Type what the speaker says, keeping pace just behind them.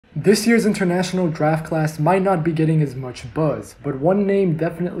This year's international draft class might not be getting as much buzz, but one name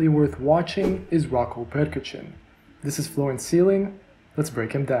definitely worth watching is ROKO PRKAČIN. This is Florence Sealing. Let's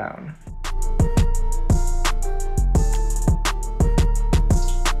break him down.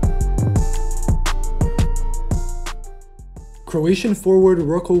 Croatian forward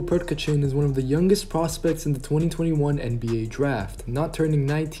ROKO PRKAČIN is one of the youngest prospects in the 2021 NBA draft, not turning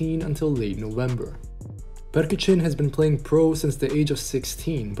 19 until late November. Prkacin has been playing pro since the age of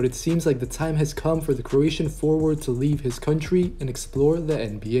 16, but it seems like the time has come for the Croatian forward to leave his country and explore the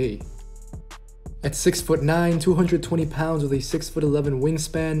NBA. At 6'9", 220 pounds with a 6'11"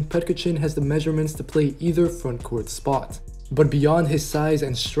 wingspan, Prkacin has the measurements to play either front court spot. But beyond his size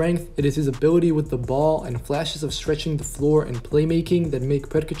and strength, it is his ability with the ball and flashes of stretching the floor and playmaking that make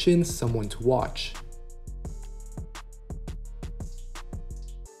Prkacin someone to watch.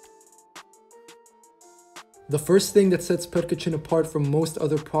 The first thing that sets Prkacin apart from most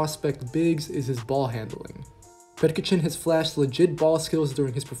other prospect bigs is his ball handling. Prkacin has flashed legit ball skills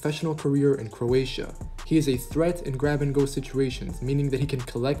during his professional career in Croatia. He is a threat in grab-and-go situations, meaning that he can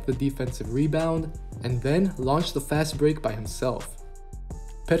collect the defensive rebound and then launch the fast break by himself.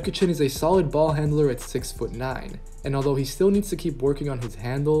 Prkacin is a solid ball handler at 6'9", and although he still needs to keep working on his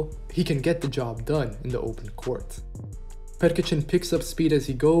handle, he can get the job done in the open court. Prkacin picks up speed as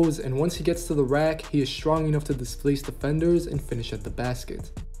he goes, and once he gets to the rack, he is strong enough to displace defenders and finish at the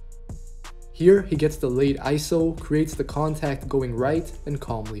basket. Here, he gets the late ISO, creates the contact going right, and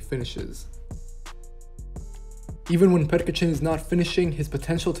calmly finishes. Even when Prkacin is not finishing, his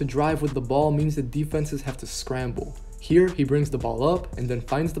potential to drive with the ball means that defenses have to scramble. Here, he brings the ball up and then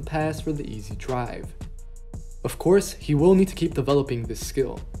finds the pass for the easy drive. Of course, he will need to keep developing this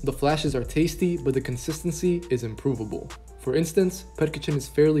skill. The flashes are tasty, but the consistency is improvable. For instance, Prkacin is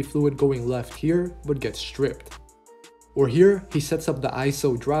fairly fluid going left here, but gets stripped. Or here, he sets up the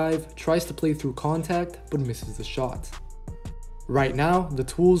ISO drive, tries to play through contact, but misses the shot. Right now, the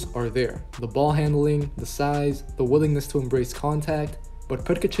tools are there. The ball handling, the size, the willingness to embrace contact, but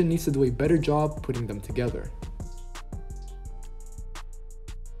Prkacin needs to do a better job putting them together.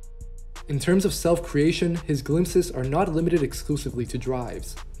 In terms of self-creation, his glimpses are not limited exclusively to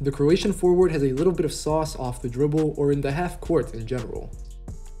drives. The Croatian forward has a little bit of sauce off the dribble or in the half court in general.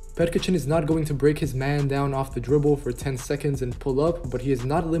 Prkacin is not going to break his man down off the dribble for 10 seconds and pull up, but he is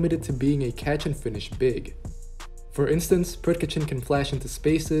not limited to being a catch and finish big. For instance, Prkacin can flash into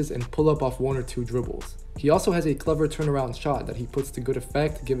spaces and pull up off one or two dribbles. He also has a clever turnaround shot that he puts to good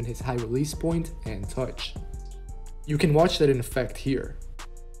effect given his high release point and touch. You can watch that in effect here.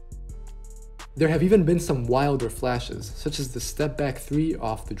 There have even been some wilder flashes, such as the step back 3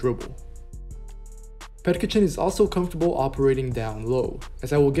 off the dribble. Prkacin is also comfortable operating down low.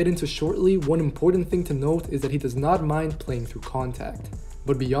 As I will get into shortly, one important thing to note is that he does not mind playing through contact.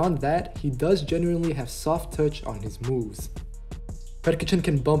 But beyond that, he does genuinely have soft touch on his moves. Prkacin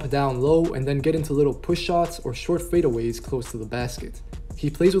can bump down low and then get into little push shots or short fadeaways close to the basket. He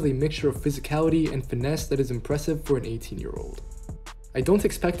plays with a mixture of physicality and finesse that is impressive for an 18-year-old. I don't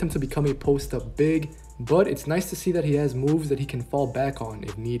expect him to become a post-up big, but it's nice to see that he has moves that he can fall back on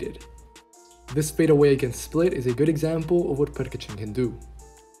if needed. This fadeaway against split is a good example of what Prkacin can do.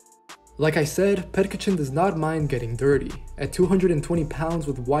 Like I said, Prkacin does not mind getting dirty. At 220 pounds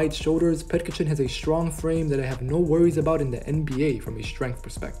with wide shoulders, Prkacin has a strong frame that I have no worries about in the NBA from a strength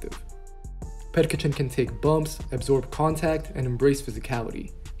perspective. Prkacin can take bumps, absorb contact, and embrace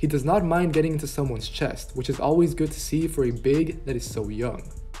physicality. He does not mind getting into someone's chest, which is always good to see for a big that is so young.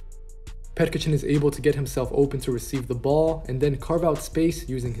 Prkacin is able to get himself open to receive the ball and then carve out space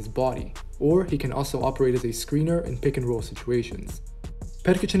using his body, or he can also operate as a screener in pick and roll situations.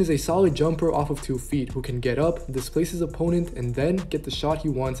 Prkacin is a solid jumper off of 2 feet who can get up, displace his opponent, and then get the shot he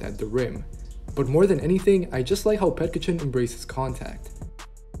wants at the rim. But more than anything, I just like how Prkacin embraces contact.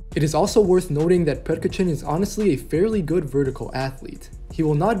 It is also worth noting that Prkacin is honestly a fairly good vertical athlete. He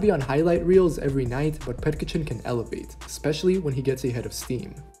will not be on highlight reels every night, but Prkacin can elevate, especially when he gets a head of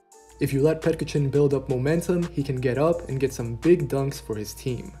steam. If you let Prkacin build up momentum, he can get up and get some big dunks for his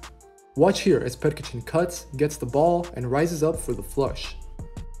team. Watch here as Prkacin cuts, gets the ball, and rises up for the flush.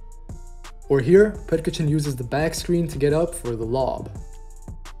 Or here, Prkacin uses the back screen to get up for the lob.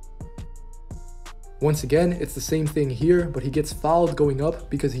 Once again, it's the same thing here, but he gets fouled going up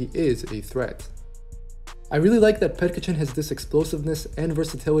because he is a threat. I really like that Prkacin has this explosiveness and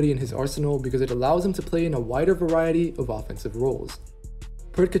versatility in his arsenal because it allows him to play in a wider variety of offensive roles.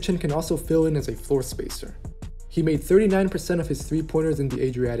 Prkacin can also fill in as a floor spacer. He made 39% of his three-pointers in the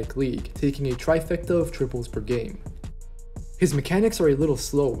Adriatic League, taking a trifecta of triples per game. His mechanics are a little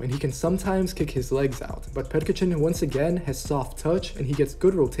slow and he can sometimes kick his legs out, but Prkacin once again has soft touch and he gets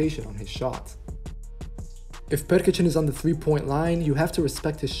good rotation on his shot. If Prkacin is on the 3-point line, you have to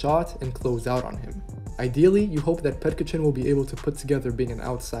respect his shot and close out on him. Ideally, you hope that Prkacin will be able to put together being an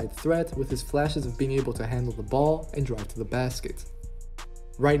outside threat with his flashes of being able to handle the ball and drive to the basket.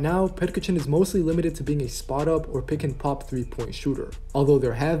 Right now, Prkacin is mostly limited to being a spot-up or pick-and-pop 3-point shooter, although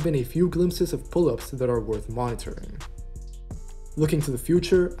there have been a few glimpses of pull-ups that are worth monitoring. Looking to the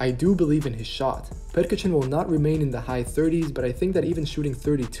future, I do believe in his shot. Prkacin will not remain in the high 30s, but I think that even shooting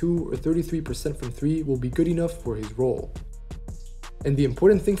 32 or 33% from 3 will be good enough for his role. And the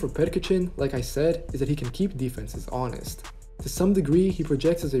important thing for Prkacin, like I said, is that he can keep defenses honest. To some degree, he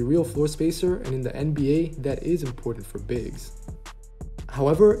projects as a real floor spacer, and in the NBA, that is important for bigs.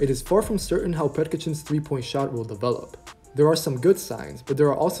 However, it is far from certain how Prkacin's 3-point shot will develop. There are some good signs, but there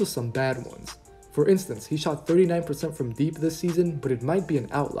are also some bad ones. For instance, he shot 39% from deep this season, but it might be an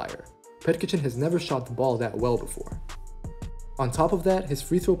outlier. Prkacin has never shot the ball that well before. On top of that, his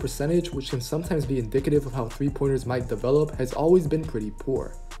free throw percentage, which can sometimes be indicative of how 3-pointers might develop, has always been pretty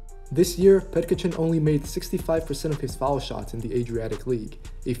poor. This year, Prkacin only made 65% of his foul shots in the Adriatic League,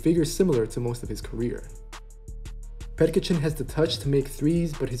 a figure similar to most of his career. Prkacin has the touch to make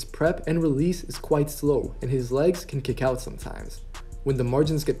threes, but his prep and release is quite slow, and his legs can kick out sometimes. When the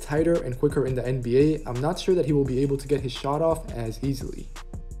margins get tighter and quicker in the NBA, I'm not sure that he will be able to get his shot off as easily.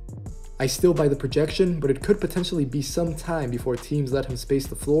 I still buy the projection, but it could potentially be some time before teams let him space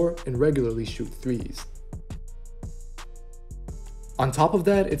the floor and regularly shoot threes. On top of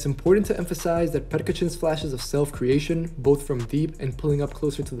that, it's important to emphasize that Prkacin's flashes of self-creation, both from deep and pulling up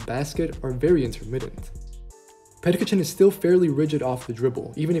closer to the basket, are very intermittent. Prkacin is still fairly rigid off the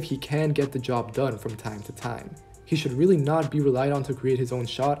dribble, even if he can get the job done from time to time. He should really not be relied on to create his own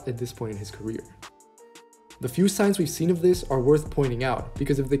shot at this point in his career. The few signs we've seen of this are worth pointing out,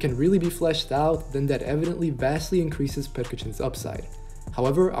 because if they can really be fleshed out, then that evidently vastly increases Prkacin's upside.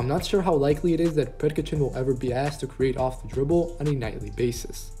 However, I'm not sure how likely it is that Prkacin will ever be asked to create off the dribble on a nightly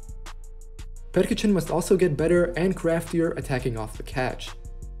basis. Prkacin must also get better and craftier attacking off the catch.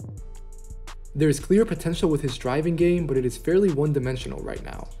 There is clear potential with his driving game, but it is fairly one-dimensional right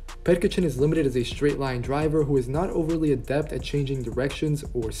now. Prkacin is limited as a straight-line driver who is not overly adept at changing directions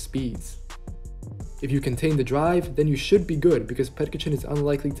or speeds. If you contain the drive, then you should be good because Prkacin is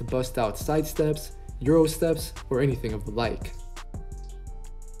unlikely to bust out side steps, euro steps, or anything of the like.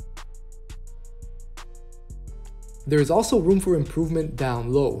 There is also room for improvement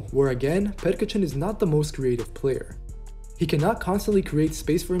down low, where again, Prkacin is not the most creative player. He cannot constantly create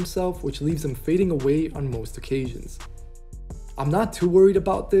space for himself, which leaves him fading away on most occasions. I'm not too worried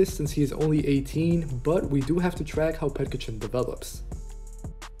about this since he is only 18, but we do have to track how Prkacin develops.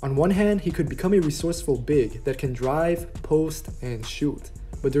 On one hand, he could become a resourceful big that can drive, post, and shoot,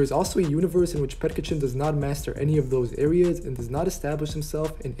 but there is also a universe in which Prkacin does not master any of those areas and does not establish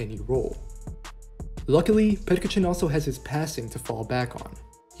himself in any role. Luckily, Prkacin also has his passing to fall back on.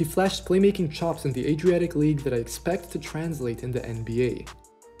 He flashed playmaking chops in the Adriatic League that I expect to translate in the NBA.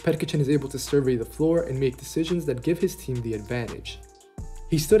 Prkacin is able to survey the floor and make decisions that give his team the advantage.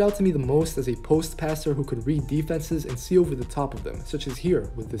 He stood out to me the most as a post passer who could read defenses and see over the top of them, such as here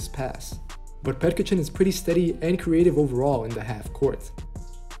with this pass. But Prkacin is pretty steady and creative overall in the half court.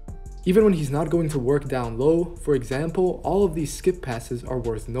 Even when he's not going to work down low, for example, all of these skip passes are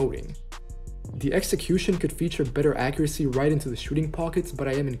worth noting. The execution could feature better accuracy right into the shooting pockets, but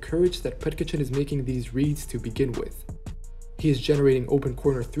I am encouraged that Prkacin is making these reads to begin with. He is generating open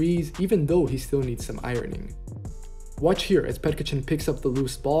corner threes even though he still needs some ironing. Watch here as Prkacin picks up the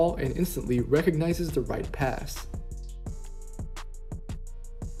loose ball and instantly recognizes the right pass.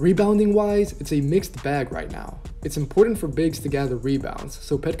 Rebounding wise, it's a mixed bag right now. It's important for bigs to gather rebounds,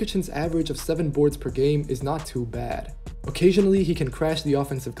 so Prkacin's average of 7 boards per game is not too bad. Occasionally he can crash the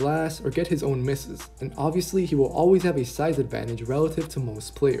offensive glass or get his own misses, and obviously he will always have a size advantage relative to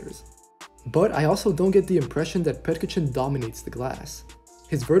most players. But I also don't get the impression that Prkacin dominates the glass.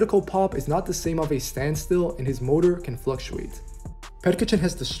 His vertical pop is not the same of a standstill and his motor can fluctuate. Prkacin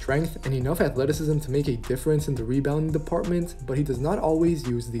has the strength and enough athleticism to make a difference in the rebounding department, but he does not always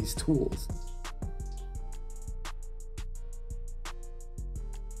use these tools.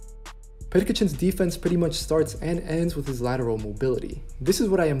 Prkacin's defense pretty much starts and ends with his lateral mobility. This is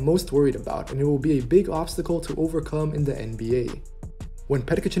what I am most worried about, and it will be a big obstacle to overcome in the NBA. When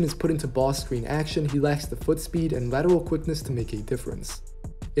Prkacin is put into ball screen action, he lacks the foot speed and lateral quickness to make a difference.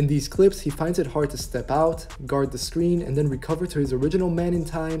 In these clips, he finds it hard to step out, guard the screen, and then recover to his original man in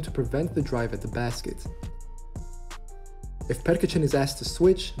time to prevent the drive at the basket. If Prkacin is asked to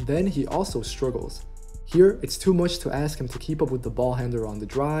switch, then he also struggles. Here, it's too much to ask him to keep up with the ball handler on the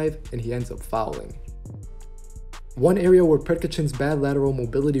drive, and he ends up fouling. One area where Prkacin's bad lateral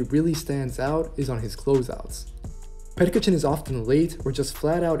mobility really stands out is on his closeouts. Prkacin is often late or just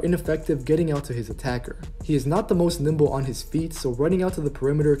flat out ineffective getting out to his attacker. He is not the most nimble on his feet, so running out to the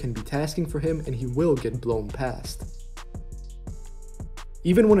perimeter can be tasking for him and he will get blown past.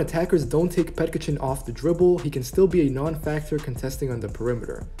 Even when attackers don't take Prkacin off the dribble, he can still be a non-factor contesting on the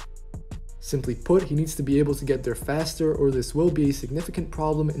perimeter. Simply put, he needs to be able to get there faster or this will be a significant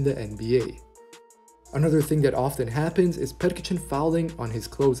problem in the NBA. Another thing that often happens is Prkacin fouling on his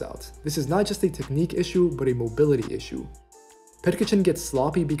closeouts. This is not just a technique issue, but a mobility issue. Prkacin gets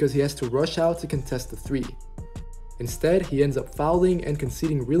sloppy because he has to rush out to contest the three. Instead, he ends up fouling and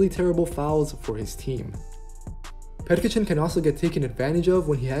conceding really terrible fouls for his team. Prkacin can also get taken advantage of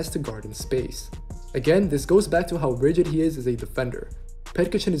when he has to guard in space. Again, this goes back to how rigid he is as a defender.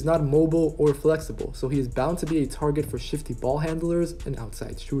 Prkacin is not mobile or flexible, so he is bound to be a target for shifty ball handlers and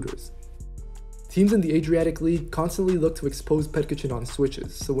outside shooters. Teams in the Adriatic League constantly look to expose Prkacin on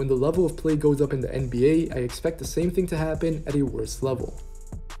switches, so when the level of play goes up in the NBA, I expect the same thing to happen at a worse level.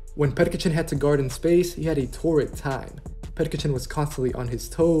 When Prkacin had to guard in space, he had a torrid time. Prkacin was constantly on his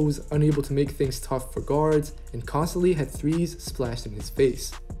toes, unable to make things tough for guards, and constantly had threes splashed in his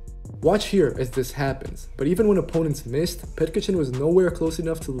face. Watch here as this happens, but even when opponents missed, Prkacin was nowhere close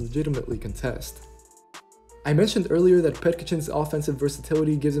enough to legitimately contest. I mentioned earlier that Prkacin's offensive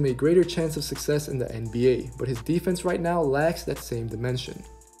versatility gives him a greater chance of success in the NBA, but his defense right now lacks that same dimension.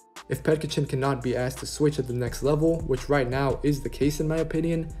 If Prkacin cannot be asked to switch at the next level, which right now is the case in my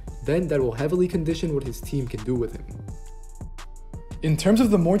opinion, then that will heavily condition what his team can do with him. In terms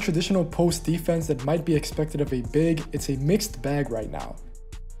of the more traditional post defense that might be expected of a big, it's a mixed bag right now.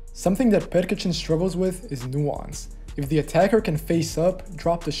 Something that Prkacin struggles with is nuance. If the attacker can face up,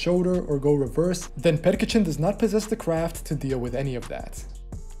 drop the shoulder, or go reverse, then Prkacin does not possess the craft to deal with any of that.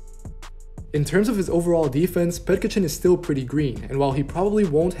 In terms of his overall defense, Prkacin is still pretty green, and while he probably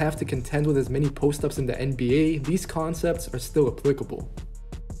won't have to contend with as many post-ups in the NBA, these concepts are still applicable.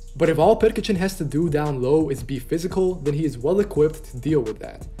 But if all Prkacin has to do down low is be physical, then he is well equipped to deal with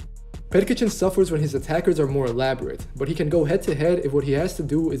that. Prkacin suffers when his attackers are more elaborate, but he can go head to head if what he has to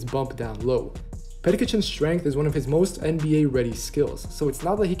do is bump down low. Prkacin's strength is one of his most NBA-ready skills, so it's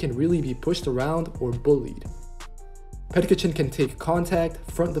not that he can really be pushed around or bullied. Prkacin can take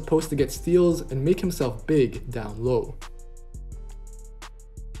contact, front the post to get steals, and make himself big down low.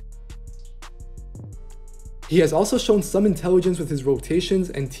 He has also shown some intelligence with his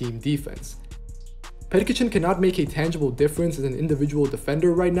rotations and team defense. Prkacin cannot make a tangible difference as an individual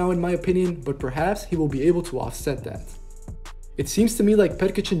defender right now in my opinion, but perhaps he will be able to offset that. It seems to me like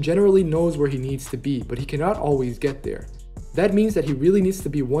Prkacin generally knows where he needs to be, but he cannot always get there. That means that he really needs to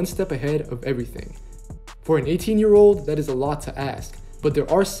be one step ahead of everything. For an 18-year-old, that is a lot to ask, but there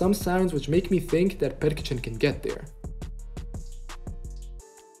are some signs which make me think that Prkacin can get there.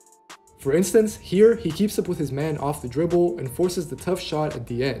 For instance, here he keeps up with his man off the dribble and forces the tough shot at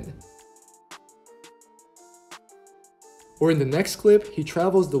the end. Or in the next clip, he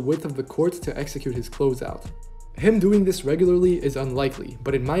travels the width of the court to execute his closeout. Him doing this regularly is unlikely,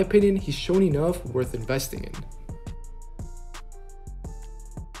 but in my opinion, he's shown enough worth investing in.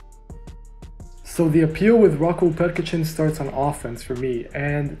 So the appeal with ROKO PRKAČIN starts on offense for me,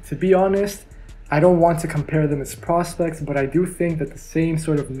 and to be honest, I don't want to compare them as prospects, but I do think that the same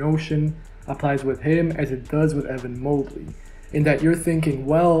sort of notion applies with him as it does with Evan Mobley, in that you're thinking,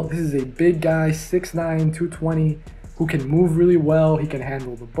 well, this is a big guy, 6'9", 220, who can move really well, he can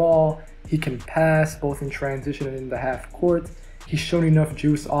handle the ball, he can pass both in transition and in the half court, he's shown enough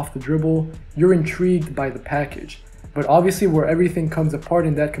juice off the dribble, you're intrigued by the package. But obviously where everything comes apart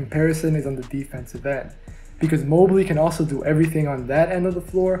in that comparison is on the defensive end, because Mobley can also do everything on that end of the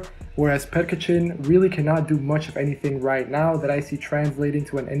floor, whereas Prkacin really cannot do much of anything right now that I see translating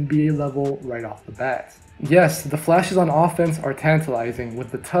to an NBA level right off the bat. Yes, the flashes on offense are tantalizing,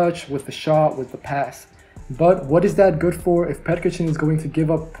 with the touch, with the shot, with the pass. But what is that good for if Prkacin is going to give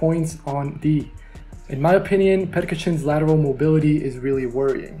up points on D? In my opinion, Prkacin's lateral mobility is really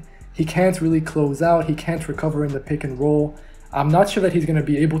worrying. He can't really close out, he can't recover in the pick and roll. I'm not sure that he's going to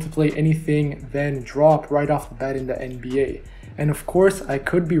be able to play anything then drop right off the bat in the NBA. And of course, I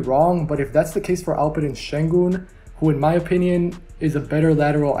could be wrong, but if that's the case for Alperen Şengün, who in my opinion is a better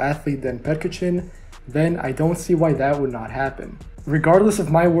lateral athlete than Prkacin, then I don't see why that would not happen. Regardless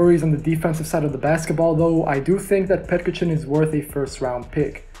of my worries on the defensive side of the basketball though, I do think that Prkacin is worth a first round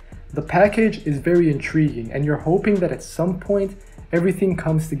pick. The package is very intriguing and you're hoping that at some point everything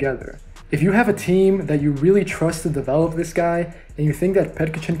comes together. If you have a team that you really trust to develop this guy, and you think that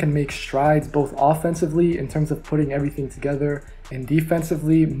Prkacin can make strides both offensively in terms of putting everything together, and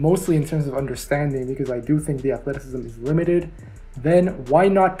defensively, mostly in terms of understanding, because I do think the athleticism is limited, then why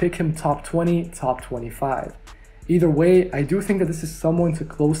not pick him top 20, top 25? Either way, I do think that this is someone to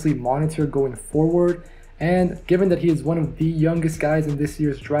closely monitor going forward, and given that he is one of the youngest guys in this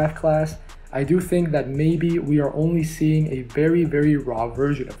year's draft class, I do think that maybe we are only seeing a very, very raw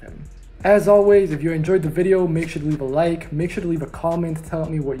version of him. As always, if you enjoyed the video, make sure to leave a like, make sure to leave a comment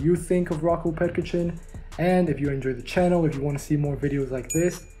telling me what you think of ROKO PRKAČIN, and if you enjoyed the channel, if you want to see more videos like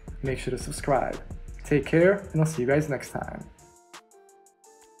this, make sure to subscribe. Take care, and I'll see you guys next time.